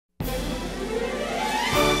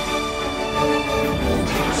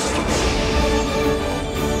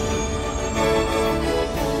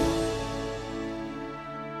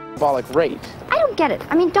anabolic rate. I don't get it.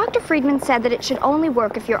 I mean, Dr. Friedman said that it should only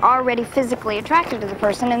work if you're already physically attracted to the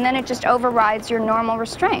person, and then it just overrides your normal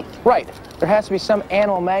restraint. Right. There has to be some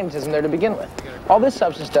animal magnetism there to begin with. All this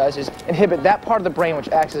substance does is inhibit that part of the brain which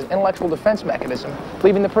acts as an intellectual defense mechanism,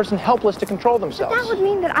 leaving the person helpless to control themselves. But that would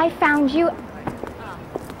mean that I found you...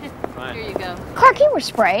 Here you go. Clark, you were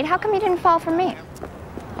sprayed. How come you didn't fall for me?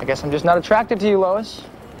 I guess I'm just not attracted to you, Lois.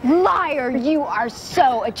 Liar, you are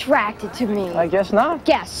so attracted to me. I guess not.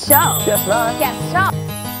 Guess so. Guess not. Guess so.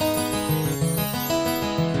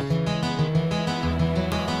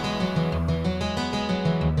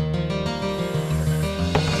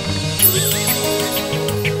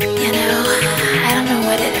 You know, I don't know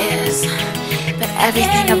what it is, but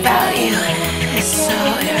everything about you is so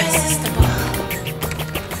irresistible.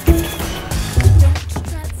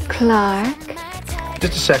 Clark?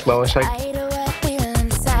 Just a sec, Lois.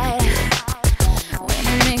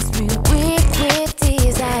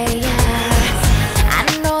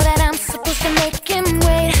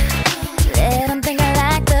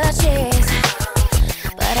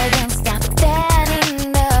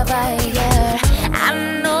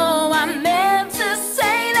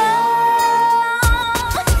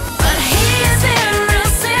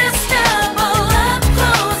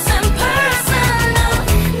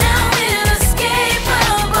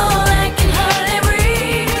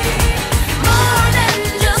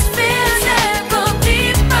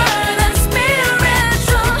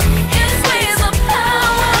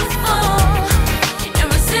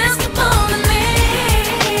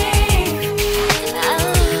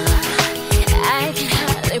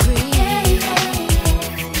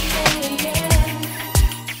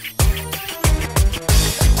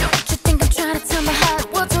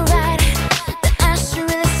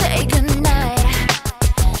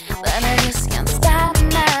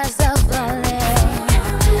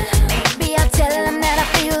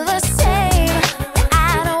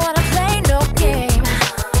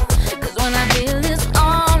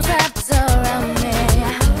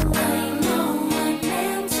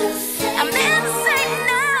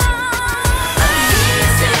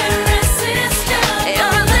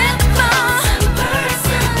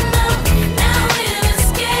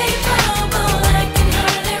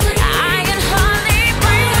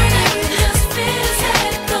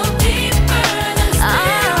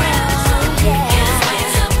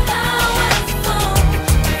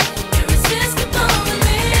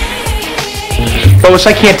 Lois,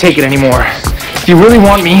 I can't take it anymore. If you really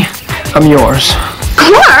want me, I'm yours.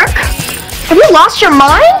 Clark? Have you lost your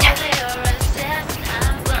mind?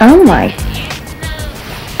 Oh my.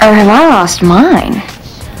 Or have I lost mine?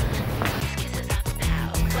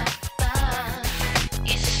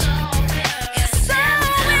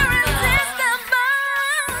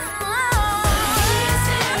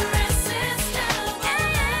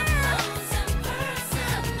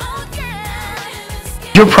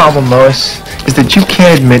 Your problem, Lois, is that you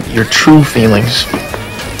can't admit your true feelings.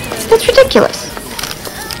 That's ridiculous.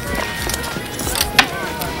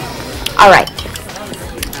 All right.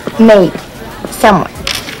 Maybe someone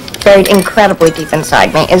buried incredibly deep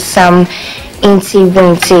inside me is some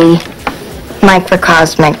eensy-weensy,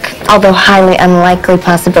 microcosmic, although highly unlikely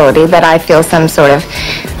possibility that I feel some sort of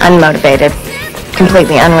unmotivated,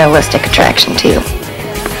 completely unrealistic attraction to you.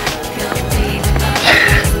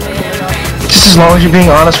 Just as long as you're being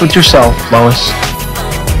honest with yourself, Lois.